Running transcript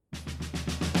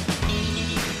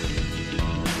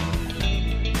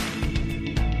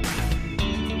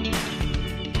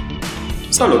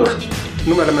Salut!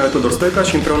 Numele meu e Tudor Stoica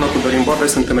și împreună cu Dorin Boabel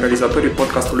suntem realizatorii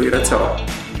podcastului Rețeaua.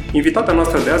 Invitata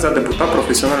noastră de azi a debutat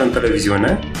profesional în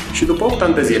televiziune și după 8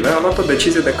 ani de zile a luat o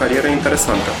decizie de carieră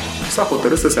interesantă. S-a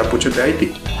hotărât să se apuce de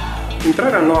IT.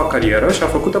 Intrarea în noua carieră și-a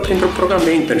făcută printr-un program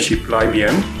de internship la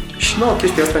IBM și nouă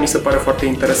chestia asta ni se pare foarte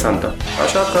interesantă,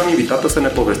 așa că am invitat-o să ne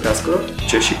povestească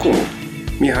ce și cum.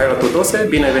 Mihaela Tudose,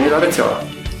 bine ai venit la Rețeaua!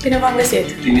 Bine v-am găsit!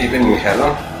 Bine ai venit,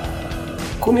 Mihaela!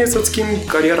 Cum e să-ți schimbi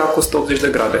cariera cu 180 de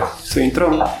grade? Să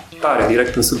intrăm tare,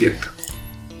 direct în subiect.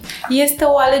 Este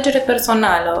o alegere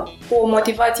personală, cu o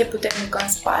motivație puternică în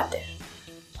spate.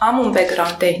 Am un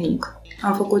background tehnic.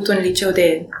 Am făcut un liceu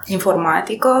de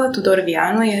informatică, Tudor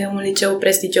Vianu, e un liceu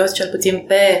prestigios, cel puțin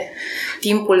pe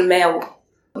timpul meu.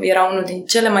 Era unul din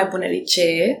cele mai bune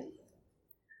licee.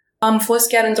 Am fost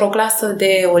chiar într-o clasă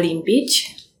de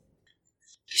olimpici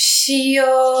și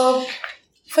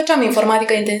făceam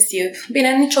informatică intensiv.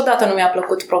 Bine, niciodată nu mi-a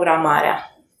plăcut programarea.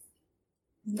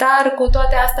 Dar cu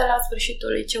toate astea, la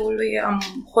sfârșitul liceului am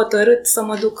hotărât să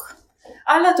mă duc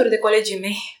alături de colegii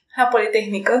mei la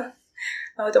Politehnică,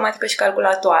 la automatică și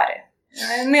calculatoare.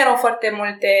 Nu erau foarte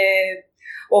multe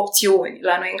opțiuni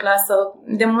la noi în clasă.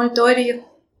 De multe ori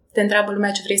te întreabă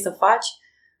lumea ce vrei să faci.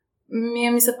 Mie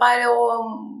mi se pare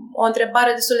o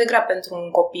întrebare destul de grea pentru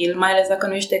un copil, mai ales dacă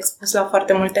nu ești expus la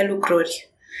foarte multe lucruri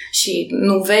și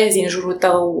nu vezi în jurul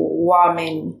tău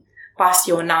oameni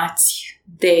pasionați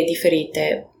de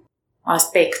diferite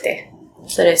aspecte,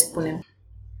 să le spunem.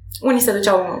 Unii se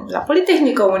duceau la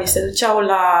Politehnică, unii se duceau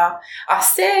la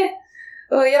ASE,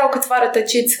 erau câțiva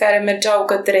rătăciți care mergeau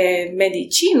către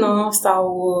medicină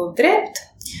sau drept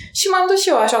și m-am dus și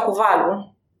eu așa cu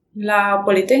valul la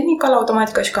Politehnică, la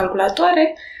automatică și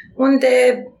calculatoare, unde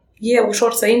e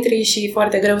ușor să intri și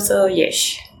foarte greu să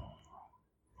ieși.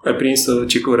 Ai prins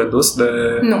ciclul redus de...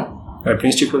 Nu. Ai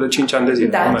prins ciclul de 5 ani de zile.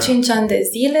 Da, 5 ani de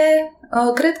zile.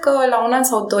 Cred că la 1 an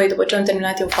sau 2, după ce am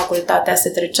terminat eu facultatea, se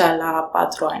trecea la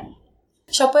 4 ani.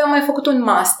 Și apoi am mai făcut un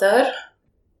master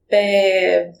pe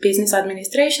Business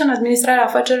Administration, administrarea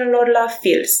afacerilor la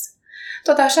Fils.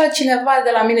 Tot așa, cineva de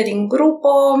la mine din grup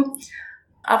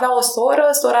avea o soră,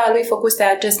 sora lui făcuse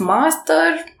acest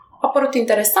master, a părut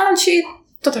interesant și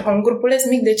tot așa un grupuleț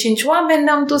mic de 5 oameni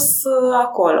ne-am dus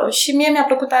acolo și mie mi-a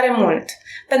plăcut tare mult.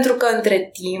 Pentru că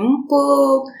între timp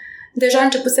deja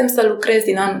începusem să lucrez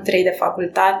din anul 3 de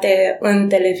facultate în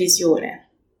televiziune.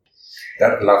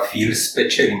 Dar la Fils, pe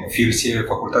ce? Fils e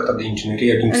facultatea de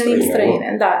inginerie limbi străine. Limbi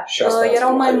străine, da.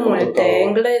 Erau mai multe,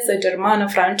 engleză, germană,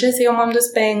 franceză. Eu m-am dus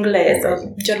pe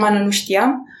engleză. Germană nu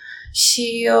știam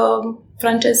și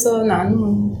franceză, nu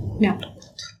mi-a plăcut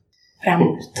prea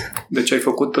mult. Deci ai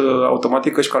făcut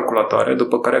automatică și calculatoare,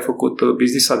 după care ai făcut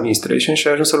Business Administration și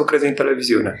ai ajuns să lucrezi în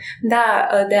televiziune. Da,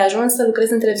 de ajuns să lucrez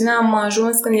în televiziune am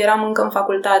ajuns când eram încă în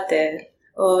facultate.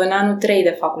 În anul 3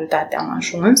 de facultate am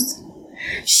ajuns.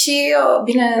 Și,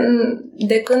 bine,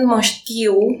 de când mă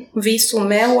știu, visul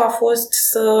meu a fost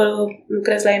să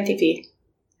lucrez la MTV.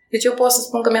 Deci eu pot să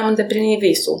spun că mi-am îndeplinit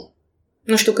visul.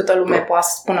 Nu știu câtă lume poate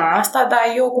să spună asta, dar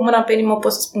eu cu mâna pe inimă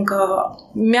pot să spun că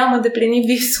mi-am îndeplinit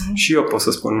visul. Și eu pot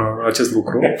să spun acest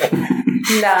lucru.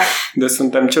 Da. Deci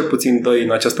suntem cel puțin 2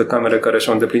 în această cameră care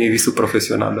și-au îndeplinit visul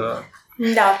profesional.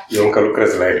 Da. Eu încă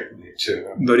lucrez la el. Deci...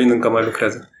 Dorin încă mai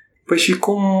lucrează. Păi și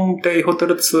cum te-ai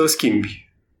hotărât să schimbi?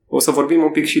 O să vorbim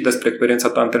un pic și despre experiența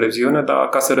ta în televiziune, dar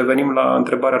ca să revenim la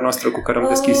întrebarea noastră cu care am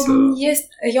deschis...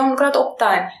 Eu am lucrat 8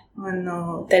 ani în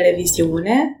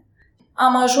televiziune.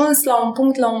 Am ajuns la un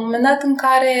punct, la un moment dat, în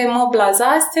care mă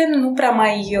blazasem, nu prea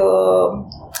mai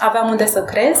aveam unde să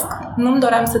cresc. Nu-mi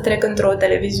doream să trec într-o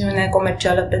televiziune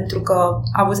comercială pentru că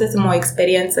avusesem o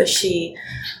experiență și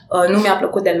nu mi-a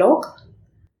plăcut deloc.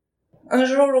 În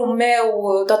jurul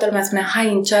meu, toată lumea spunea, hai,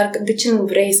 încearcă, de ce nu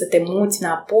vrei să te muți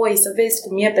înapoi, să vezi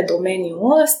cum e pe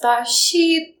domeniul ăsta?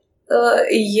 Și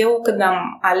eu, când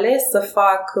am ales să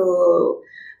fac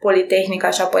Politehnica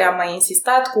și apoi am mai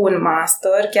insistat cu un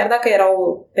master, chiar dacă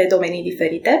erau pe domenii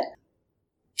diferite,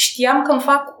 știam că îmi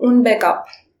fac un backup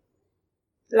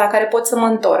la care pot să mă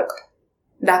întorc,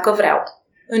 dacă vreau.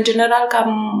 În general,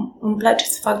 cam îmi place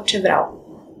să fac ce vreau.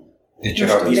 Deci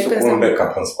era visul cu un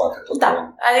backup în spate. Tot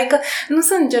da, adică nu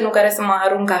sunt genul care să mă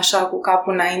arunc așa cu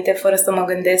capul înainte fără să mă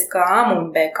gândesc că am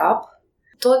un backup.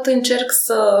 Tot încerc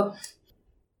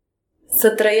să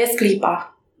trăiesc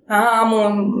clipa.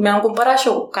 Mi-am cumpărat și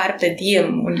o carpe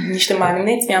diem, niște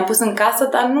magneți, mi-am pus în casă,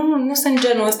 dar nu sunt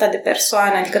genul ăsta de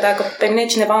persoană. Adică dacă pe mine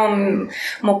cineva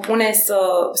mă pune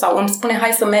sau îmi spune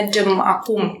hai să mergem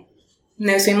acum,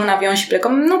 ne suim în avion și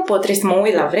plecăm, nu pot, trebuie să mă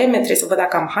uit la vreme, trebuie să văd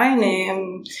dacă am haine,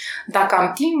 dacă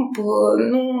am timp,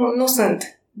 nu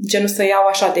sunt genul să iau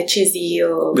așa decizii.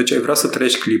 Deci ai vrea să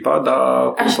treci clipa,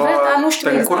 dar cumva nu știu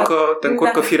te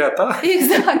încurcă firea ta?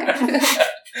 Exact.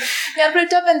 Mi-ar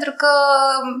plăcea pentru că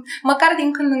măcar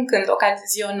din când în când,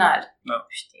 ocazional. Da.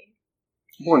 Știi?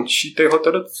 Bun, și te-ai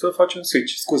hotărât să faci un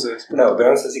switch. Scuze. Da,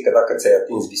 vreau să zic că dacă ți-ai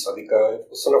atins visul, adică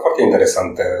sună foarte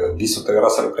interesant. Visul tău era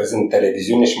să lucrezi în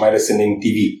televiziune și mai ales în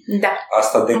MTV. Da.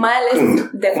 Asta de mai ales, când?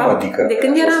 De Cum fapt, adică de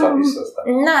când eram...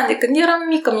 Da, de când eram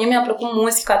mică. Mie mi-a plăcut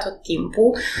muzica tot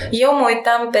timpul. Eu mă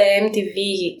uitam pe MTV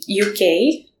UK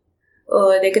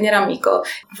de când eram mică.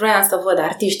 Vroiam să văd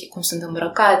artiștii cum sunt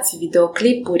îmbrăcați,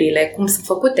 videoclipurile, cum sunt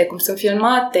făcute, cum sunt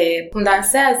filmate, cum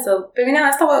dansează. Pe mine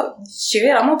asta și eu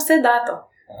eram obsedată.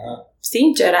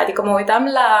 Sincer, adică mă uitam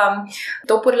la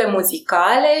topurile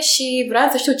muzicale și vreau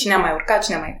să știu cine a mai urcat,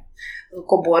 cine a mai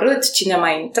coborât, cine a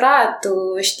mai intrat,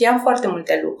 știam foarte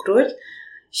multe lucruri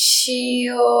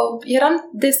și eram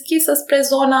deschisă spre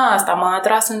zona asta, m-a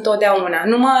atras întotdeauna.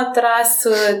 Nu m-a atras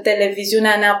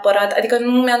televiziunea neapărat, adică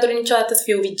nu mi-am dorit niciodată să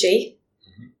fiu VJ,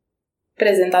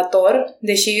 prezentator,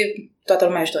 deși toată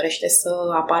lumea își dorește să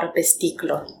apară pe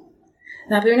sticlă.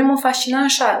 Dar pe mine mă fascina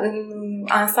așa, în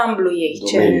ansamblu ei,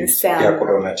 ce înseamnă.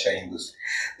 Acolo în acea industrie.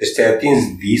 Deci ți-ai atins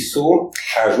visul,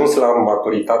 ai ajuns la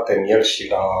maturitate în el și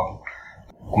la,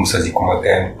 cum să zic,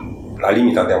 la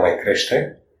limita de a mai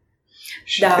crește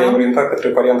și te-ai orientat către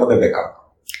varianta de backup.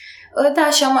 Da,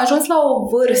 și am ajuns la o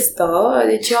vârstă,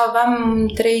 deci eu aveam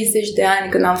 30 de ani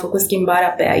când am făcut schimbarea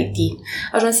pe IT.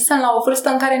 Ajunsesem la o vârstă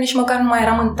în care nici măcar nu mai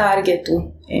eram în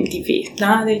targetul MTV.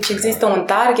 Da? Deci există un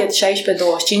target 16-25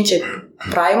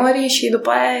 primary și după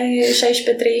aia 16-35.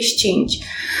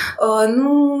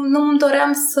 Nu îmi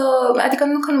doream adică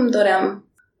nu că nu-mi doream,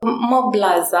 mă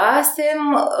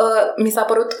blazasem, mi s-a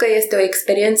părut că este o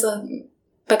experiență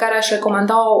pe care aș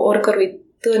recomanda-o oricărui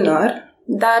tânăr,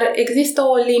 dar există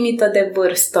o limită de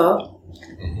vârstă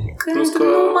când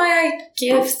nu mai ai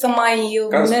chef să mai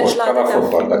mergi la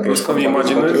atâtea. Plus că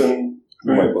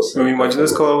îmi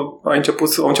imaginez că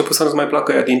au început să nu-ți mai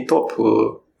placă ea din top.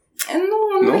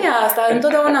 Nu e asta.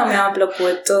 Întotdeauna mi-a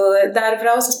plăcut. Dar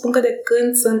vreau să spun că de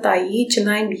când sunt aici,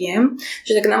 în IBM,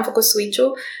 și de când am făcut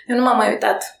switch-ul, eu nu m-am mai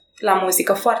uitat la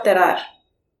muzică, foarte rar.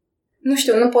 Nu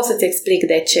știu, nu pot să-ți explic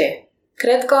de ce.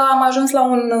 Cred că am ajuns la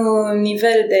un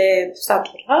nivel de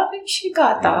saturare și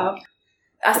gata.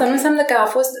 Asta nu înseamnă că a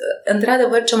fost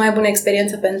într-adevăr cea mai bună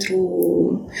experiență pentru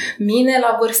mine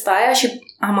la vârsta aia și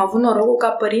am avut norocul ca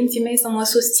părinții mei să mă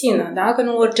susțină. Da? Că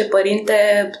nu orice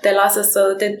părinte te lasă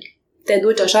să te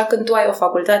duci așa când tu ai o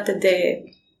facultate de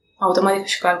automatică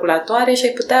și calculatoare și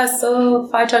ai putea să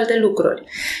faci alte lucruri.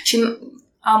 Și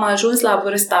am ajuns la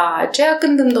vârsta aceea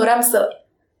când îmi doream să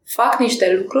fac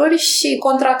niște lucruri și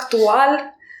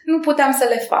contractual nu puteam să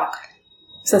le fac,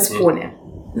 să spunem.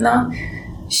 Da?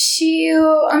 Și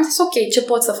am zis, ok, ce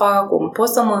pot să fac acum? Pot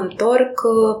să mă întorc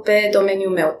pe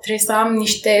domeniul meu. Trebuie să am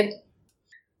niște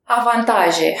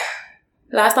avantaje.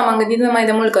 La asta m-am gândit mai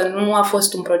de mult, că nu a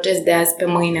fost un proces de azi pe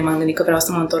mâine, m-am gândit că vreau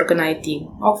să mă întorc în IT.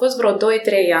 Au fost vreo 2-3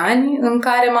 ani în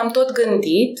care m-am tot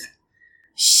gândit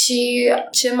și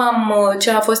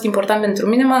ce a fost important pentru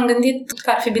mine, m-am gândit că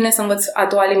ar fi bine să învăț a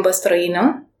doua limbă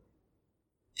străină.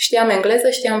 Știam engleză,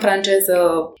 știam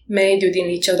franceză mediu din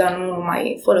liceu, dar nu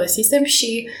mai folosisem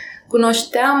și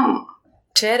cunoșteam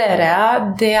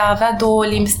cererea de a avea 2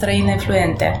 limbi străine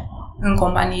fluente în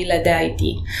companiile de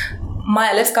IT. Mai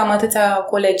ales că am atâția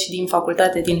colegi din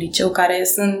facultate, din liceu, care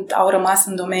au rămas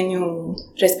în domeniul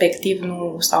respectiv,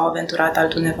 nu s-au aventurat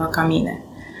altundeva ca mine.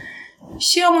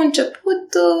 Și am început,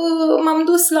 m-am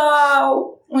dus la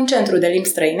un centru de limbi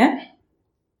străine.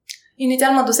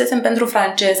 Inițial mă dusesem pentru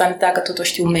franceză, am zis dacă tot o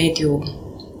știu mediu,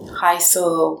 hai să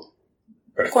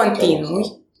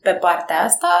continui pe partea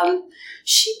asta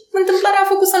și întâmplarea a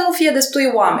făcut să nu fie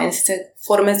destui oameni, să se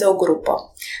formeze o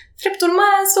grupă. Drept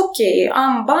urmare, am zis, ok,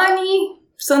 am banii,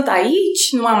 sunt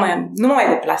aici, nu mă mai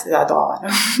deplasez a doua oară.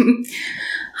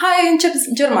 Hai, încep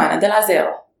germană, de la zero.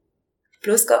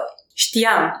 Plus că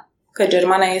știam că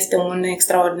germana este un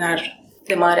extraordinar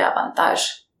de mare avantaj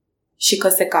și că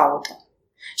se caută.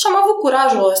 Și am avut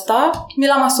curajul ăsta, mi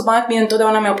l-am asumat, mie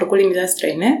întotdeauna mi-au plăcut limbile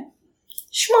străine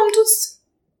și m-am dus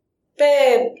pe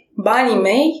banii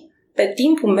mei, pe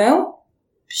timpul meu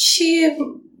și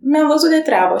mi-am văzut de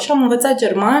treabă. Și am învățat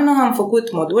germană, am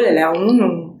făcut modulele A1,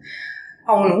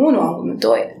 A1-1,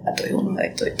 A1-2, A2-1,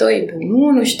 A2-2,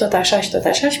 B1 și tot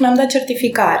așa și mi-am dat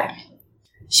certificare.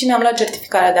 Și mi-am luat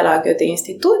certificarea de la Goethe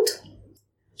Institut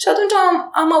și atunci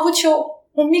am avut și eu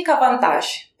un mic avantaj,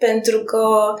 pentru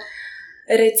că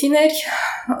rețineri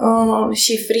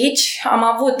și frici am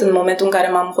avut în momentul în care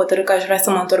m-am hotărât că aș vrea să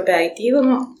mă întorc pe IT,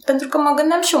 pentru că mă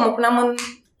gândeam și eu, mă puneam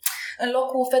în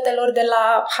locul fetelor de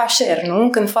la HR, nu?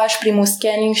 Când faci primul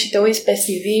scanning și te uiți pe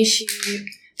CV și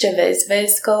ce vezi?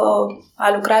 Vezi că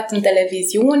a lucrat în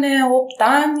televiziune 8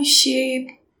 ani și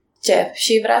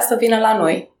și vrea să vină la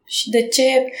noi. Și de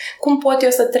ce? Cum pot eu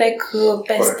să trec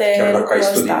peste Corect. Chiar dacă ai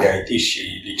ăsta? studii de IT și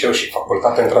liceu și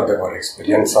facultate, într-adevăr,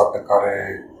 experiența pe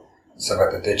care se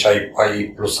vede. Deci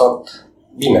ai plusat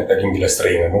bine pe limbile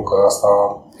străine, nu? Că asta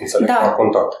înțeleg că a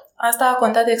contat. Asta a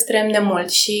contat extrem de mult.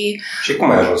 Și cum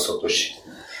ai ajuns totuși?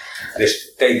 Deci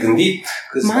te-ai gândit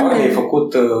câțiva ani, ai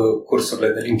făcut cursurile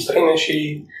de limbi străine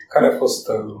și care a fost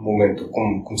momentul?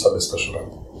 Cum s-a desfășurat?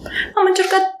 Am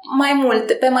încercat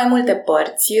pe mai multe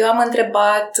părți. Am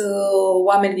întrebat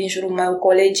oameni din jurul meu,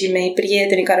 colegii mei,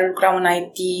 prietenii care lucrau în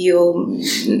IT,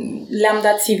 le-am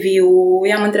dat CV-ul,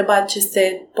 i-am întrebat ce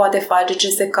se poate face, ce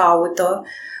se caută.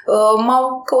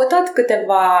 M-au căutat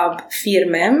câteva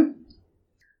firme,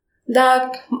 dar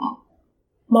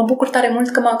mă bucur tare mult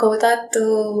că m-a căutat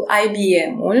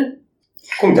IBM-ul.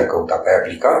 Cum te-a căutat? Ai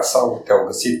aplicat sau te-au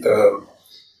găsit pe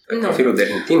profilul de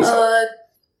LinkedIn?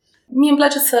 Mie îmi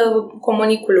place să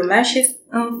comunic cu lumea și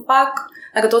îmi fac,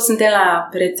 dacă toți suntem la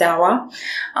rețeaua,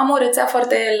 am o rețea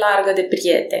foarte largă de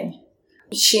prieteni.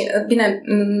 Și, bine,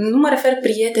 nu mă refer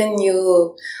prieteni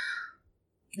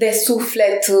de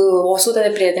suflet, 100 de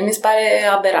prieteni, mi se pare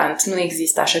aberant, nu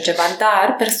există așa ceva,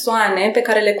 dar persoane pe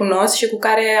care le cunosc și cu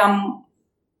care am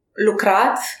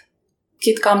lucrat,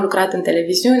 chit că am lucrat în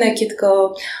televiziune, chit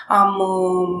că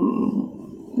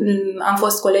am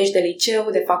fost colegi de liceu,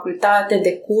 de facultate,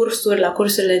 de cursuri, la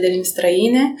cursurile de limbi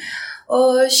străine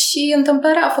și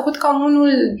întâmplarea a făcut ca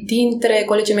unul dintre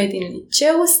colegii mei din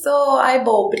liceu să aibă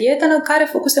o prietenă care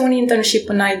făcuse un internship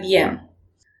în IBM,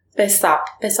 pe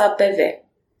SAP PV.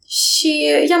 Și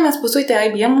ea mi-a spus,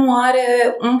 uite, IBM-ul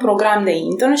are un program de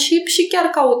internship și chiar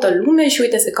caută lume și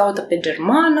uite, se caută pe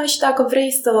germană și dacă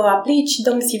vrei să aplici,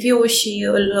 dăm CV-ul și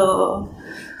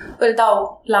îl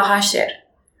dau la HR.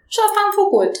 Și asta am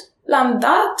făcut. L-am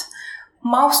dat,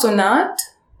 m-au sunat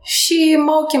și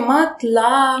m-au chemat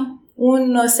la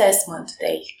un assessment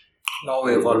day. La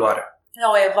o evaluare. La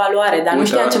o evaluare, dar nu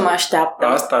știam ce mă așteaptă.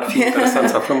 Asta ar fi interesant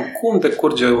să aflăm cum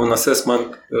decurge un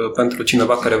assessment pentru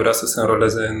cineva care vrea să se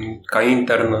înroleze ca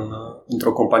intern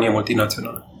într-o companie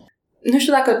multinațională. Nu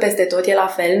știu dacă peste tot e la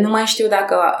fel, nu mai știu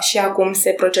dacă și acum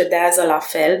se procedează la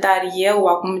fel, dar eu,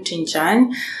 acum 5 ani,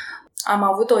 am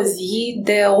avut o zi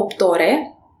de 8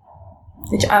 ore.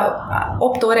 Deci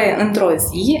 8 ore într-o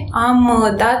zi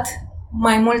am dat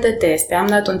mai multe teste. Am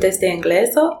dat un test de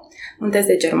engleză, un test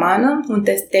de germană, un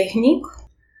test tehnic,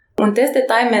 un test de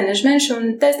time management și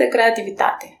un test de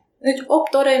creativitate. Deci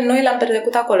 8 ore noi le-am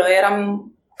petrecut acolo. Eram,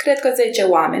 cred că 10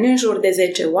 oameni, în jur de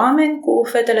 10 oameni, cu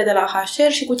fetele de la HR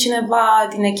și cu cineva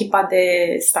din echipa de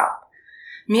SAP.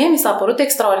 Mie mi s-a părut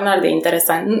extraordinar de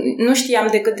interesant. Nu știam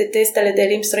decât de testele de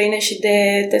limbi străine și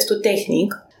de testul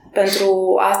tehnic.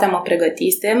 Pentru asta mă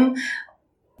pregătisem.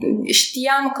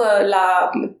 Știam că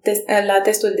la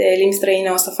testul de limbi străine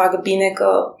o să fac bine,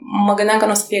 că mă gândeam că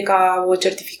nu o să fie ca o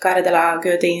certificare de la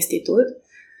Goethe Institut.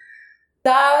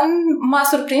 Dar m-a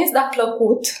surprins, dar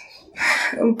plăcut,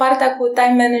 în partea cu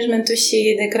time management-ul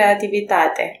și de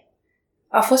creativitate.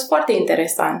 A fost foarte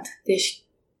interesant. Deci,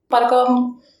 parcă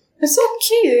e ok,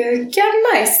 chiar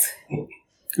nice.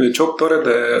 Deci 8 ore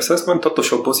de assessment,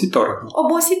 totuși obositor.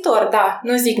 Obositor, da,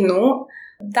 nu zic nu,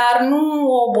 dar nu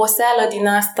o oboseală din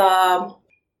asta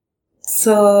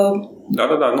să... Da,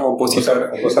 nu obositor.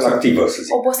 Oboseală activă, să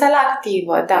zic. Oboseală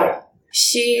activă, da.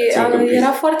 Și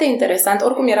era foarte interesant.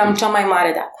 Oricum eram cea mai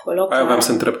mare de acolo. Aia vreau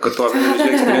să întreb, că tu aveai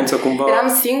de experiență cumva...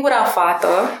 Eram singura fată,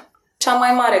 cea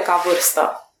mai mare ca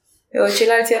vârstă.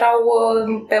 Ceilalți erau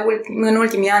în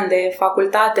ultimii ani de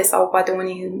facultate sau poate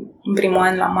unii în primul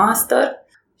an la master.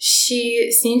 Și,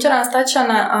 sincer, am stat și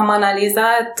am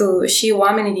analizat și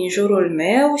oamenii din jurul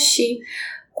meu și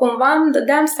cumva îmi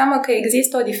dădeam seama că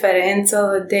există o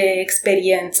diferență de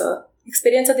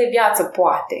experiență de viață,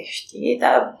 poate, știi?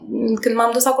 Dar când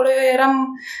m-am dus acolo, eu eram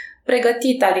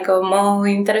pregătită, adică mă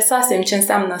interesasem ce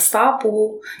înseamnă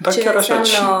SAP-ul, dar ce chiar înseamnă...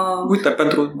 Așa, uite,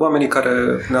 pentru oamenii care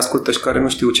ne ascultă și care nu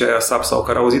știu ce e SAP sau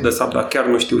care au auzit de SAP, dar chiar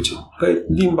nu știu ce, pe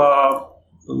limba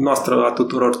noastră a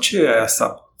tuturor, ce e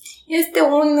SAP? Este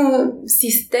un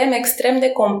sistem extrem de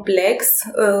complex,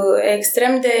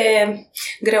 extrem de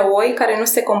greoi, care nu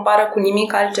se compară cu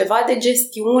nimic altceva, de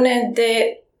gestiune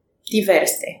de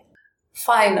diverse.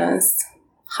 Finance,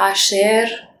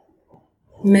 HR,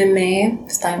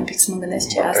 stai un pic să mă gândesc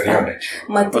ce e asta.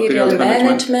 Material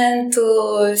management,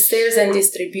 sales and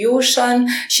distribution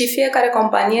și fiecare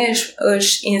companie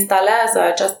își instalează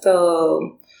această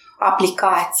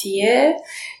aplicație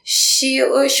și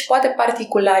își poate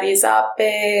particulariza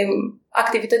pe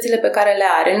activitățile pe care le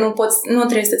are. Nu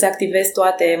trebuie să-ți activezi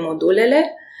toate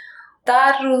modulele,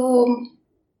 dar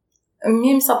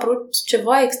mie mi s-a părut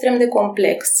ceva extrem de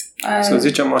complex. Să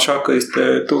zicem așa că este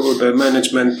tool de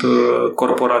management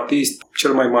corporatist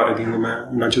cel mai mare din lume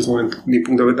în acest moment, din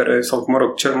punct de vedere, sau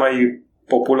cel mai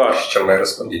popular și cel mai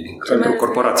răspândit din pentru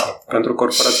corporații. Pentru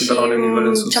corporații de la un nivel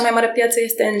în sus. Cea mai mare piață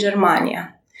este în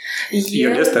Germania.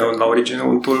 El este la origine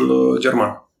un tool german.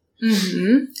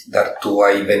 Mm-hmm. Dar tu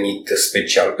ai venit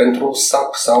special pentru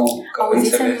SAP sau că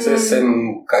înțelesesem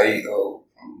că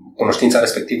cunoștința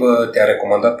respectivă te-a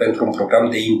recomandat pentru un program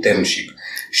de internship?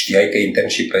 Știai că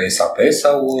internship pe SAP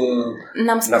sau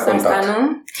n-am spus asta,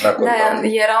 nu? Da,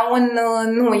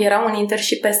 era un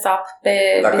internship pe SAP,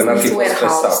 pe Dacă Business n-ar fi Warehouse.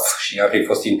 fost pe SAP și ar fi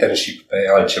fost internship pe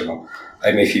altceva,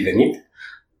 ai mai fi venit?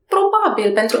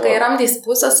 Probabil, pentru că eram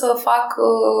dispusă să fac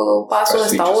pasul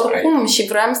ăsta oricum și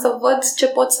vreau să văd ce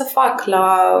pot să fac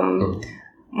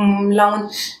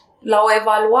la o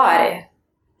evaluare.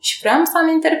 Și vreau să am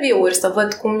interviuri, să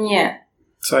văd cum e.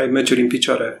 Să ai meciuri în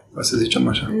picioare, să zicem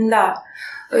așa. Da.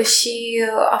 Și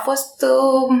a fost...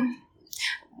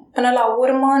 Până la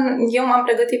urmă, eu m-am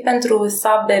pregătit pentru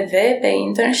SAP BV pe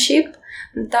internship,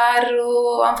 dar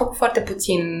am făcut foarte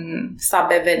puțin SAP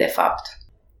BV, de fapt.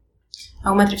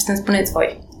 Acum trebuie să-mi spuneți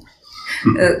voi.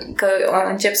 Că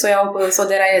încep să o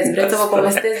deraiez. Vreți să vă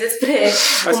povestesc despre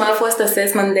cum a fost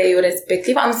assessment day-ul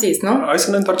respectiv? Am zis, nu? Hai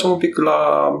să ne întoarcem un pic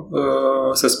la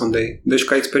assessment day. Deci,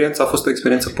 ca experiență, a fost o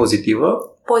experiență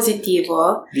pozitivă.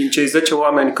 Pozitivă. Din cei 10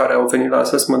 oameni care au venit la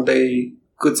assessment day,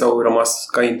 câți au rămas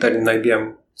ca interni în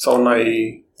IBM? Sau Nu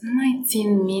mai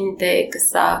țin minte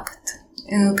exact.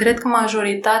 Cred că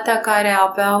majoritatea care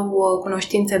aveau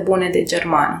cunoștințe bune de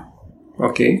germană.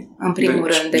 Ok. În primul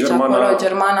rând. Deci acolo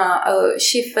germana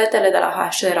și fetele de la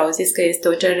HR au zis că este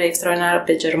o cerere extraordinară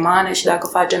pe germană și dacă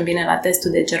facem bine la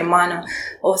testul de germană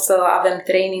o să avem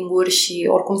training-uri și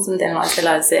oricum suntem luate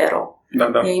la zero.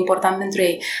 Da. E important pentru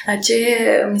ei. Dar ce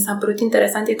mi s-a părut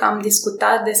interesant e că am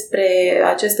discutat despre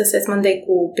acest assessment day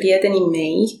cu prietenii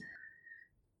mei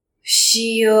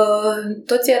și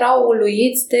toți erau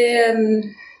uluiți de...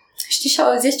 Știi, și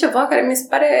au zis ceva care mi se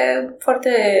pare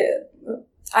foarte...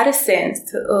 Are sens.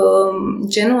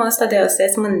 Genul ăsta de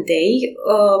assessment day,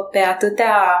 pe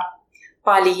atâtea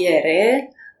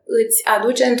paliere, îți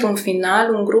aduce într-un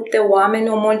final un grup de oameni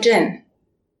omogen.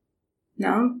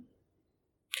 Da?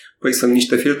 Păi sunt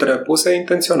niște filtre puse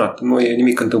intenționat. Nu e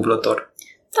nimic întâmplător.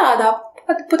 Da, dar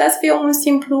putea să fie un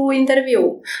simplu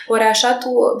interviu. Ori așa tu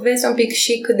vezi un pic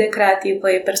și cât de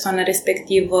creativă e persoana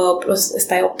respectivă,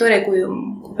 stai 8 ore cu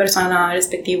persoana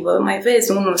respectivă, mai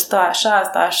vezi, unul stă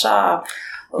așa...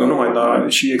 Nu numai, dar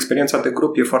și experiența de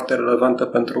grup e foarte relevantă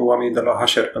pentru oamenii de la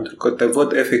HR, pentru că te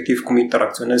văd efectiv cum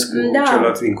interacționezi cu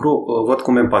ceilalți din grup, văd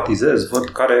cum empatizezi, văd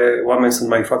care oameni sunt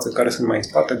mai în față, care sunt mai în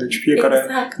spate, deci fiecare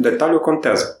detaliu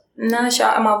contează. Da, și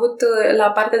am avut, la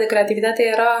partea de creativitate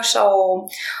era așa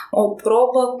o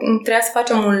probă, trebuia să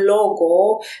facem un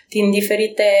logo din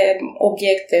diferite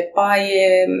obiecte,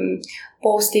 paie,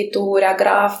 post-it-uri,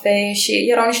 agrafe și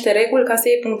erau niște reguli ca să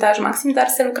iei punctaj maxim, dar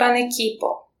se lucra în echipă.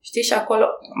 Știi? Și acolo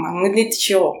m-am gândit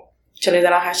și eu. Cele de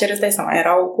la HR, îți seama,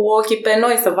 erau cu ochii pe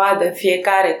noi să vadă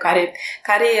fiecare care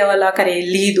e ăla, care e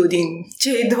lead-ul din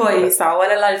cei doi sau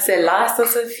ălălalt se lasă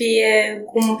să fie,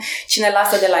 cine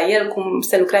lasă de la el, cum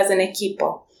se lucrează în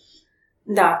echipă.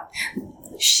 Da.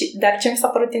 Dar ce mi s-a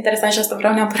părut interesant și asta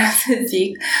vreau neapărat să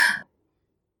zic,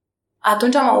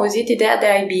 atunci am auzit ideea de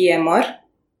IBM-er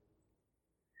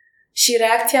și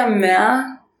reacția mea,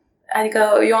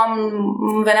 adică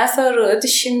îmi venea să râd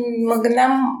și mă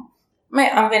gândeam,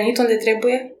 am venit unde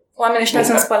trebuie? Oamenii ăștia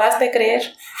sunt spălați pe creier?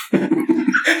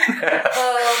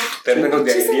 Termenul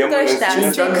de IBM în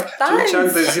 5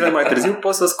 ani de zile mai târziu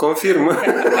pot să-ți confirm.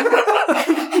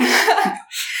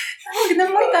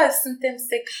 Mă gândeam, suntem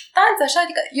sectanți, așa,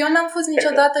 adică eu n-am fost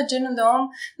niciodată genul de om,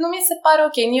 nu mi se pare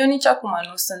ok, eu nici acum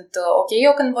nu sunt ok.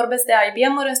 Eu când vorbesc de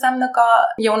IBM înseamnă că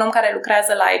e un om care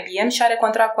lucrează la IBM și are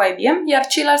contract cu IBM, iar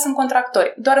ceilalți sunt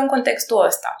contractori, doar în contextul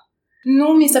ăsta. Nu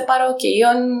mi se pare ok,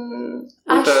 eu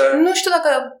nu știu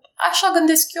dacă așa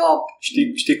gândesc eu.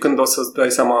 Știi când o să-ți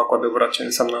dai seama cu adevărat ce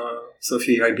înseamnă să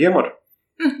fii IBM-er?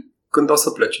 Când o să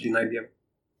pleci din IBM.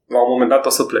 La un moment dat o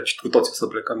să pleci, cu toți o să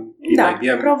plecăm din IBM.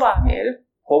 Da, probabil.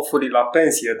 Hopefully la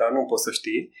pensie, dar nu poți să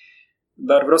știi.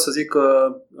 Dar vreau să zic că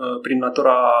prin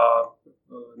natura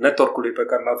network-ului pe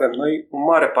care îl avem noi, o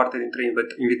mare parte dintre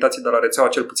invitații de la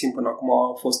rețeaua, cel puțin până acum,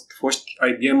 au fost foști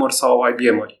IBM-ări sau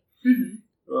IBM-ări.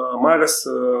 Mai ales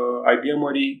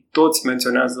IBM-ării, toți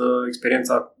menționează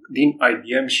experiența din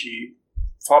IBM și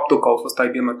faptul că au fost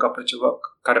IBM-ări ca pe ceva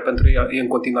care pentru ei e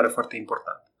în continuare foarte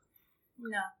important.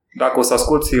 Da. Dacă o să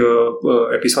asculti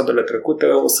episoadele trecute,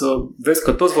 o să vezi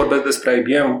că toți vorbesc despre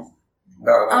IBM.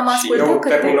 Da, Am și e o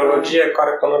terminologie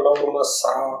care până la urmă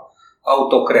s-a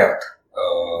autocreat.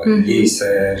 Ei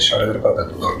și are dreptate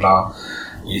Tudor,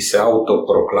 ei se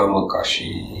autoproclamă ca și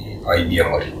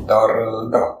IBM-ări, dar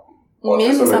da. Mie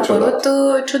mi s-a părut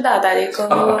ciudat, adică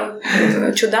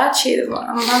ciudat și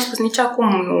am spus nici acum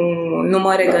nu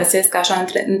mă regăsesc așa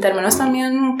în termenul ăsta, mie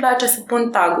nu-mi place să pun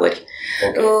taguri.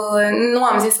 Okay. Nu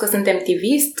am zis că sunt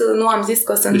MTV-ist, nu am zis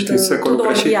că sunt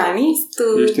tudorianist.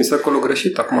 Ești în secolul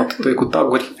greșit, acum tu e cu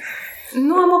taguri.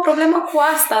 Nu am o problemă cu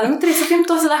asta, nu trebuie să fim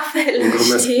toți la fel,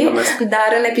 știi?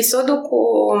 Dar în episodul cu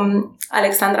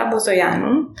Alexandra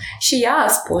Bozoianu și ea a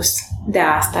spus de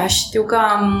asta. Știu că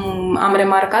am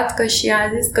remarcat că și ea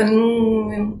a zis că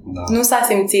nu s-a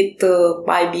simțit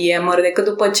IBM-er decât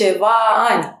după ceva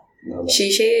ani. Și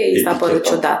ei s-a părut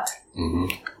ciudat.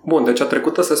 Bun, deci a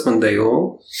trecut assessment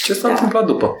day-ul. Ce s-a întâmplat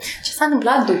după? Ce s-a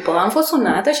întâmplat după? Am fost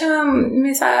sunată și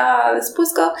mi s-a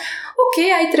spus că ok,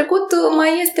 ai trecut,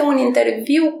 mai este un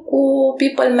interviu cu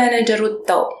people managerul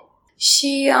tău.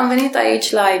 Și am venit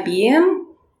aici la IBM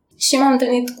și m-am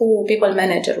întâlnit cu people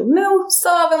managerul meu să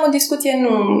avem o discuție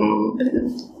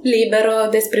liberă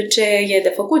despre ce e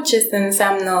de făcut, ce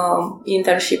înseamnă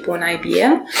internship-ul în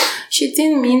IBM. Și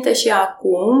țin minte și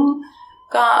acum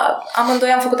că amândoi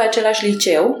am făcut același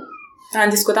liceu, am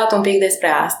discutat un pic despre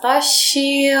asta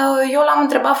și eu l-am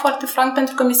întrebat foarte franc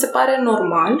pentru că mi se pare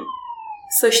normal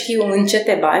să știu în ce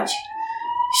te bagi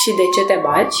și de ce te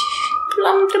bagi.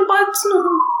 L-am întrebat,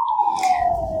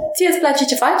 ție îți place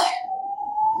ce faci?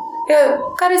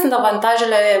 Care sunt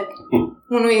avantajele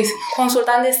unui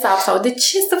consultant de SAP? Sau de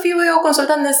ce să fiu eu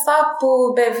consultant de SAP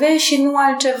BV și nu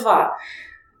altceva?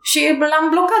 Și l-am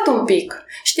blocat un pic.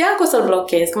 Știam că o să-l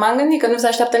blochez, că m-am gândit că nu se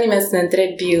așteaptă nimeni să ne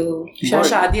întrebi și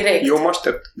așa, direct. Eu mă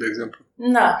aștept, de exemplu.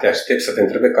 Da. Te aștept să te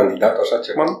întrebe candidatul așa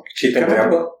ceva? Ce te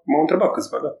întreabă? M-au întrebat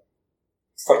câțiva, da.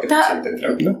 Foarte puțin te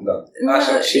întreabă. Da.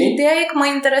 Așa, și? Ideea e că mă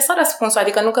interesa răspunsul,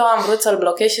 adică nu că am vrut să-l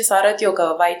blochez și să arăt eu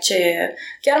că, vai ce...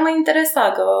 Chiar mă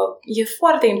interesa că e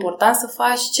foarte important să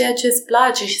faci ceea ce îți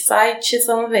place și să ai ce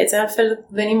să înveți. Altfel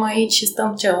venim aici și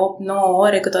stăm 8-9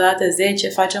 ore, câteodată 10,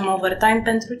 facem overtime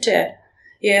pentru ce?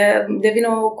 Devine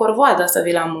o corvoadă să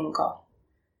vii la muncă.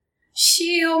 Și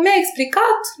mi-a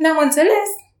explicat, ne-am înțeles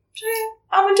și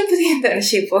am început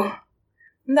internship-ul.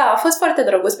 Da, a fost foarte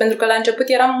drăguț, pentru că la început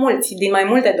eram mulți din mai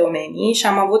multe domenii și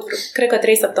am avut, cred că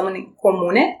 3 săptămâni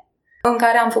comune, în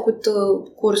care am făcut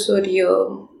cursuri,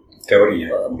 teorie,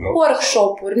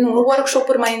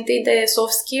 workshop-uri mai întâi de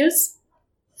soft skills,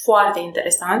 foarte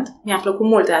interesant, mi-a plăcut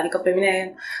mult, adică pe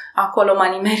mine acolo m-a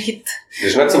nimerit.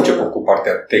 Deci n-ați început cu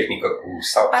partea tehnică, cu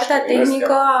SAP? Partea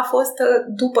tehnică a fost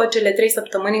după cele 3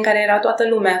 săptămâni în care era toată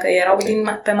lumea, că erau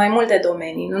pe mai multe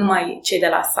domenii, nu numai cei de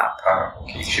la SAP.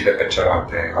 Ok, și de pe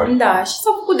celelalte. Da, și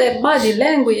s-au făcut de body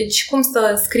language, cum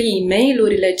să scrii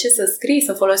e-mail-urile, ce să scrii,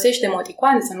 să folosești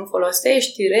emoticoane, să nu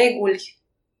folosești, reguli.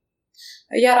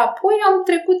 Iar apoi am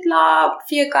trecut la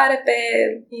fiecare pe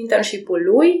internship-ul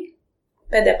lui,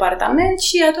 pe departament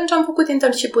și atunci am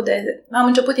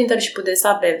început internship-ul de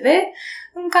SAP BV,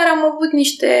 în care am avut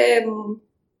niște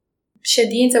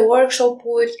ședințe,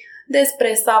 workshop-uri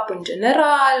despre SAP în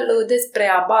general, despre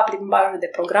ABAP, limbajul de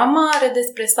programare,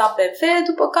 despre SAP BV,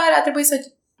 după care a trebuit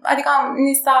adică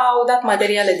ni s-au dat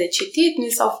materiale de citit, ni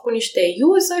s-au făcut niște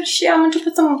user și am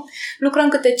început să lucrăm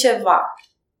câte ceva.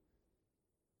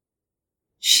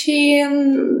 Și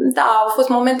da, au fost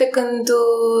momente când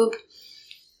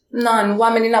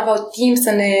oamenii n-aveau timp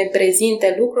să ne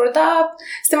prezinte lucruri, dar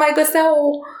se mai găseau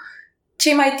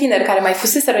cei mai tineri care mai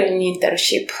fuseseră în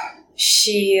internship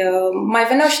și mai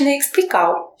veneau și ne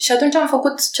explicau. Și atunci am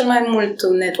făcut cel mai mult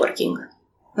networking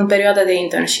în perioada de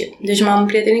internship. Deci m-am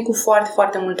prietenit cu foarte,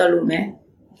 foarte multă lume.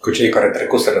 Cu cei care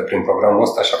trecuseră prin programul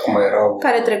ăsta și acum erau...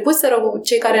 Care trecuseră, cu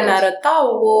cei care ne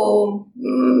arătau,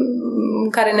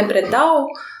 care ne predau.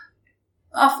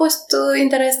 A fost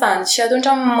interesant și atunci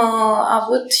am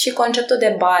avut și conceptul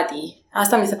de buddy.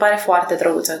 Asta mi se pare foarte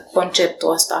drăguță,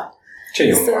 conceptul ăsta. Ce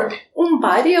e un buddy? Un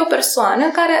buddy e o persoană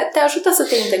care te ajută să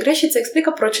te integrezi și îți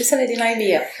explică procesele din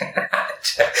IBM.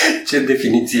 Ce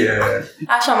definiție!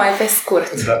 Așa mai pe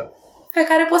scurt. Da. Pe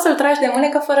care poți să-l tragi de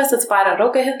mânecă fără să-ți pară rău,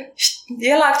 că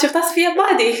el a acceptat să fie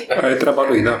buddy. Aia e treaba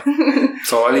lui, da.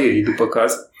 Sau al ei, după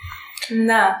caz.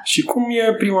 Da. Și cum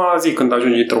e prima zi când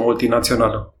ajungi într-o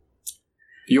multinațională?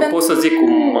 Eu pot să zic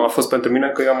cum a fost pentru mine,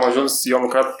 că eu am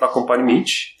lucrat la companii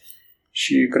mici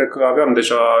și cred că aveam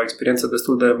deja experiență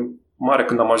destul de mare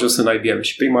când am ajuns în IBM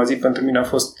și prima zi pentru mine a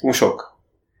fost un șoc.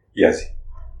 Ia zi.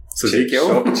 Să zic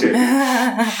eu? Ce?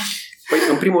 Păi,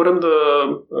 în primul rând,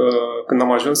 când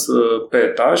am ajuns pe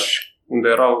etaj, unde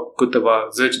erau câteva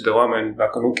zeci de oameni,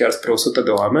 dacă nu chiar spre 100 de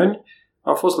oameni,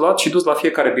 am fost luat și dus la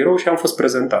fiecare birou și am fost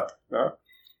prezentat. Da?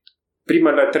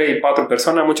 Primele 3-4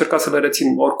 persoane am încercat să le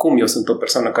rețin. Oricum, eu sunt o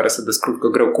persoană care se descurcă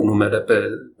greu cu numele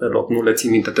pe loc. Nu le țin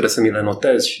minte, trebuie să mi le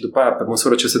notez și după aia, pe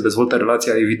măsură ce se dezvoltă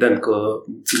relația, evident că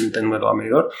țin minte numele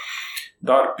oamenilor.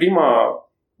 Dar prima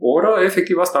oră,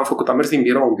 efectiv asta am făcut. Am mers din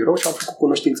birou în birou și am făcut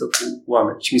cunoștință cu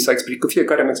oameni. Și mi s-a explicat,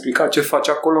 fiecare mi-a explicat ce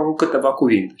face acolo în câteva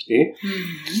cuvinte, știi?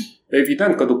 Mm-hmm.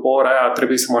 Evident că după ora aia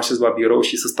trebuie să mă așez la birou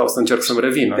și să stau să încerc să-mi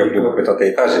revin. Te plimbă pe toate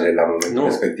etajele la momentul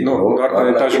respectiv, nu? Doar pe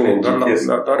etajul 1,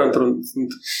 doar într-un...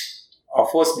 A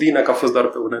fost bine că a fost doar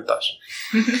pe un etaj.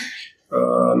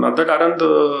 În al doilea rând,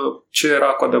 ce era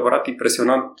cu adevărat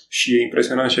impresionant și e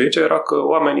impresionant și aici, era că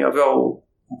oamenii aveau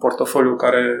un portofoliu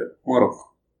care, mă rog,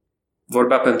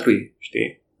 vorbea pentru ei,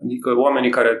 știi? Adică oamenii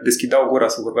care deschideau gura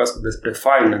să vorbească despre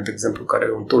Filenet, de exemplu, care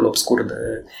e un tool obscur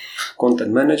de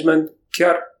content management,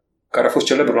 chiar care a fost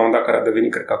celebru la un moment dat, care a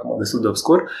devenit, cred că acum, destul de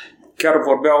obscur, chiar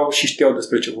vorbeau și știau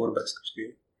despre ce vorbesc,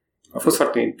 știi? A fost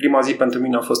prima zi pentru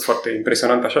mine a fost foarte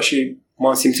impresionant așa și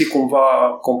m-am simțit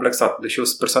cumva complexat, deși eu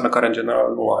sunt persoană care în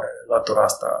general nu are latura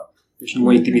asta, deci nu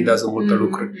mă intimidează multe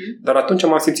lucruri. Dar atunci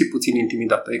m-am simțit puțin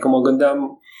intimidat, adică mă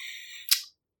gândeam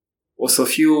o să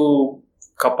fiu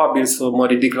capabil să mă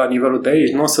ridic la nivelul de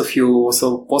aici, nu o să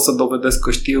pot să dovedesc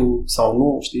că știu sau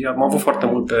nu, știi? Am avut foarte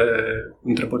multe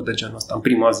întrebări de genul ăsta în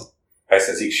prima zi. Hai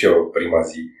să zic și eu prima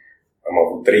zi. Am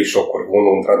avut 3 șocuri.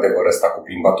 Unul, într-adevăr, ăsta cu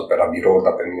plimbatul pe la birou,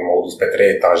 dar pe mine m-au dus pe 3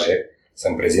 etaje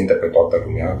să-mi prezinte pe toată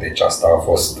lumea. Deci asta a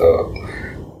fost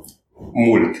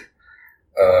mult.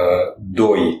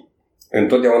 2.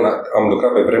 Întotdeauna am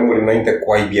lucrat pe vremuri înainte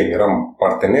cu IBM. Eram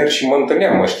partener și mă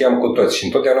întâlneam, mă știam cu toți. Și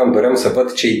întotdeauna îmi doream să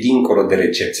văd ce-i dincolo de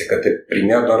recepție, că te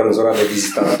primea doar în zona de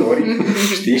vizitatori.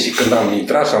 Știi? Și când am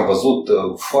intrat și am văzut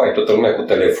toată lumea cu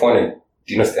telefoane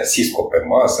din astea Cisco pe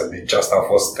masă. Deci asta a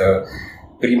fost...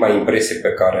 prima impresie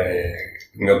pe care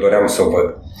mi-o doream să o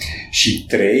văd. Și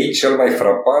 3, cel mai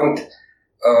frapant,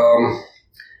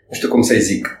 nu știu cum să-i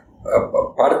zic,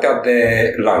 partea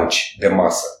de lunch, de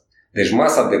masă. Deci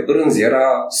masa de prânz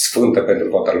era sfântă pentru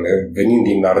toată lumea. Venind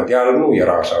din Ardeal, nu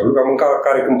era așa. Lumea mânca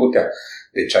care când putea.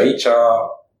 Deci aici,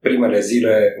 primele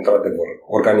zile, într-adevăr,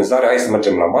 organizarea, hai să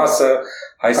mergem la masă,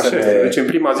 hai să ne... Deci în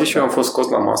prima zi și eu am fost scos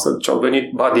la masă, deci au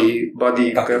venit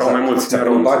buddy că erau mai mulți.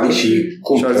 Buddy și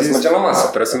cum trebuie să mergem la masă.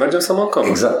 Trebuie să mergem să mâncăm.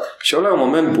 Exact. Și ăla e un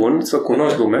moment bun să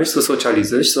cunoști lumea și să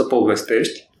socializezi și să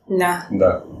povestești. Da.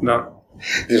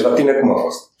 Deci la tine cum a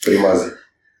fost prima zi?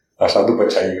 Așa după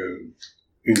ce ai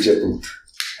început.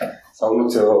 Sau nu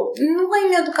ți-o... Nu mai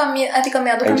mi-aduc aminte, adică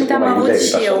mi-aduc aminte, am avut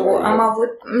și eu.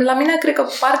 La mine cred că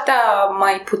partea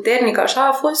mai puternică așa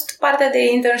a fost partea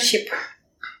de internship.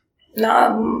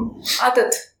 Da, atât.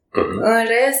 În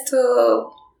rest,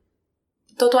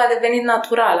 totul a devenit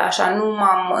natural, așa,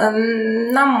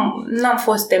 n-am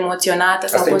fost emoționată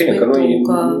sau fost bine, că nu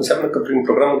înseamnă că prin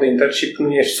programul de internship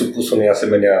nu ești supus unui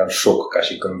asemenea șoc, ca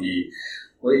și când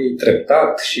e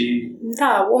treptat și...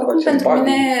 Da, oricum pentru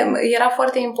mine era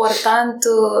foarte important,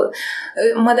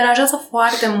 mă deranjează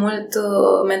foarte mult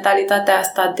mentalitatea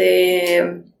asta de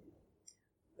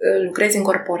lucrezi în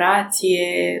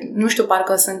corporație, nu știu,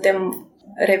 parcă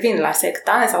revin la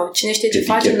sectane sau cine știe ce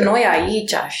facem noi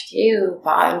aici, știi?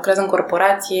 Lucrez în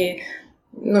corporație,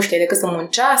 nu știe decât să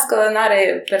muncească,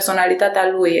 n-are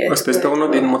personalitatea lui. Asta este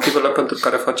unul din motivele pentru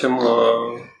care facem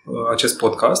acest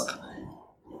podcast.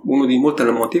 Unul din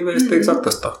multele motive este exact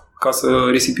ăsta. Ca să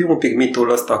risipim un pic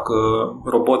mitul ăsta că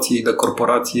roboții de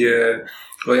corporație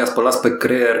ăia spălați pe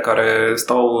creier care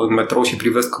stau în metrou și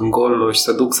privesc în gol și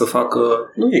se duc să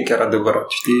facă... Nu e chiar adevărat,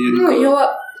 știi? Nu, eu,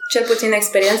 cel puțin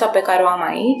experiența pe care o am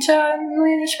aici, nu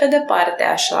e nici pe departe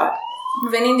așa.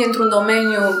 Venind dintr-un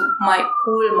domeniu mai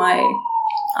cool, mai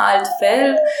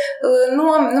altfel, nu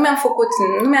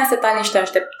mi-am setat niște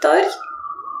așteptări,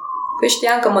 că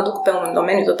știam că mă duc pe un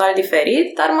domeniu total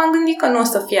diferit, dar m-am gândit că nu o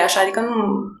să fie așa, adică nu...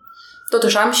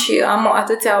 Totuși am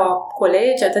atâția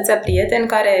colegi, atâția prieteni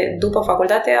care după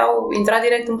facultate au intrat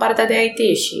direct în partea de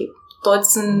IT și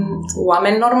toți sunt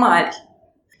oameni normali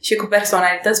și cu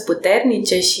personalități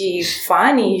puternice și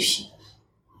funny și...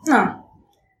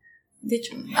 Deci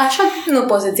așa nu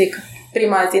pot să zic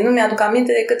prima zi, nu mi-aduc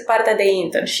aminte decât partea de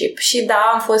internship. Și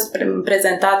da, am fost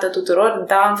prezentată tuturor,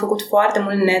 da, am făcut foarte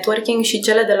mult networking și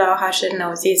cele de la HR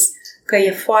ne-au zis că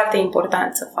e foarte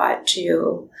important să faci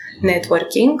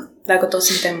networking, dacă toți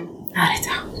suntem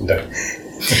Da.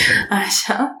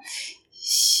 Așa.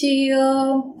 Și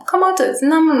cam atât.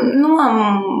 Nu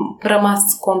am rămas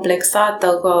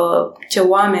complexată că ce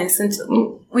oameni sunt.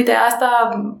 Uite, asta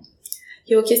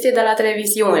e o chestie de la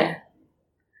televiziune.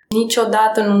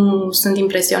 Niciodată nu sunt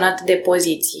impresionată de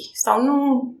poziții. Sau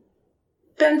nu...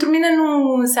 Pentru mine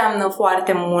nu înseamnă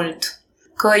foarte mult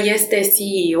că este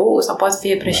CEO sau poate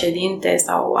fi președinte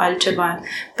sau altceva.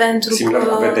 Similar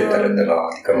cu vedetele de la...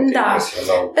 Adică nu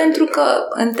pentru că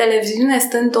în televiziune,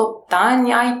 stând 8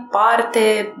 ani, ai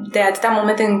parte de atâtea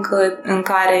momente în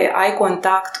care ai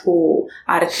contact cu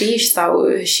artiști sau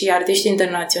și artiști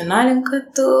internaționali, încât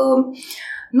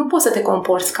nu poți să te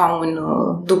comporți ca un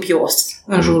dubios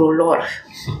în jurul lor.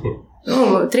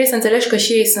 Nu, trebuie să înțelegi că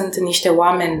și ei sunt niște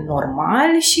oameni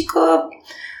normali și că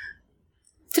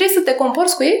trebuie să te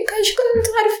comporți cu ei ca și când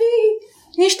ar fi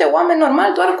niște oameni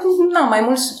normali, doar cu mai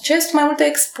mult succes, mai multă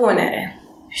expunere.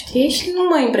 Știi? Și nu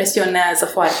mă impresionează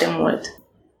foarte mult.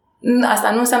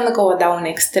 Asta nu înseamnă că o dau în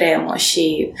extremă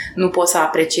și nu pot să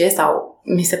apreciez sau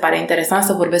mi se pare interesant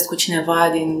să vorbesc cu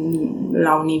cineva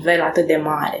la un nivel atât de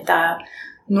mare, dar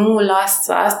nu las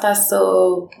asta să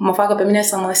mă facă pe mine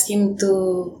să mă simt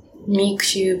mic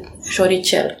și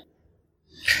șoricel.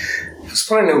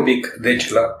 Spune-ne un pic,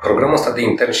 deci la programul ăsta de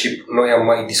internship noi am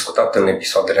mai discutat în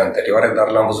episoadele anterioare, dar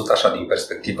l-am văzut așa din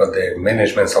perspectivă de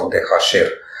management sau de HR.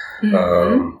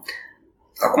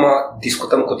 Acum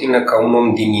discutăm cu tine ca un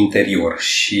om din interior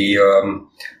și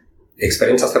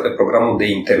experiența asta pe programul de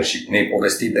internship. Ne-ai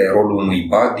povestit de rolul unui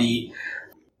buddy,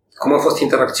 cum a fost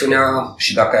interacțiunea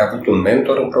și dacă ai avut un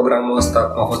mentor în programul ăsta,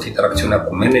 cum a fost interacțiunea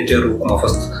cu managerul, cum a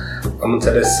fost, am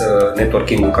înțeles,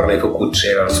 networking-ul care l-ai făcut cu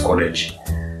ceilalți colegi.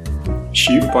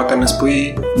 Și poate ne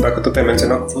spui, dacă tot ai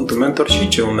menționat cuvântul mentor, și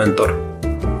ce e un mentor?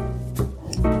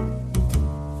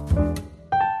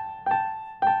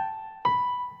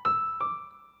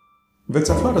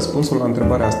 Veți afla răspunsul la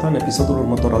întrebarea asta în episodul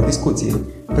următor al discuției,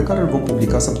 pe care îl vom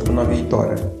publica săptămâna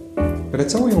viitoare.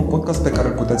 Rețeaua e un podcast pe care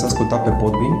îl puteți asculta pe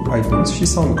Podbean, iTunes și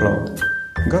SoundCloud.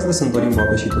 Gazde sunt Dorin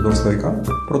Boabe și Tudor Stoica,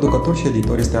 producător și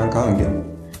editor este Anca Angel.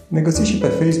 Ne găsiți și pe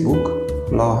Facebook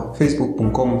la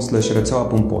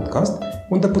facebook.com/rețeaua.podcast,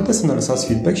 unde puteți să ne lăsați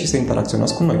feedback și să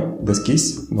interacționați cu noi,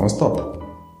 deschis, non-stop.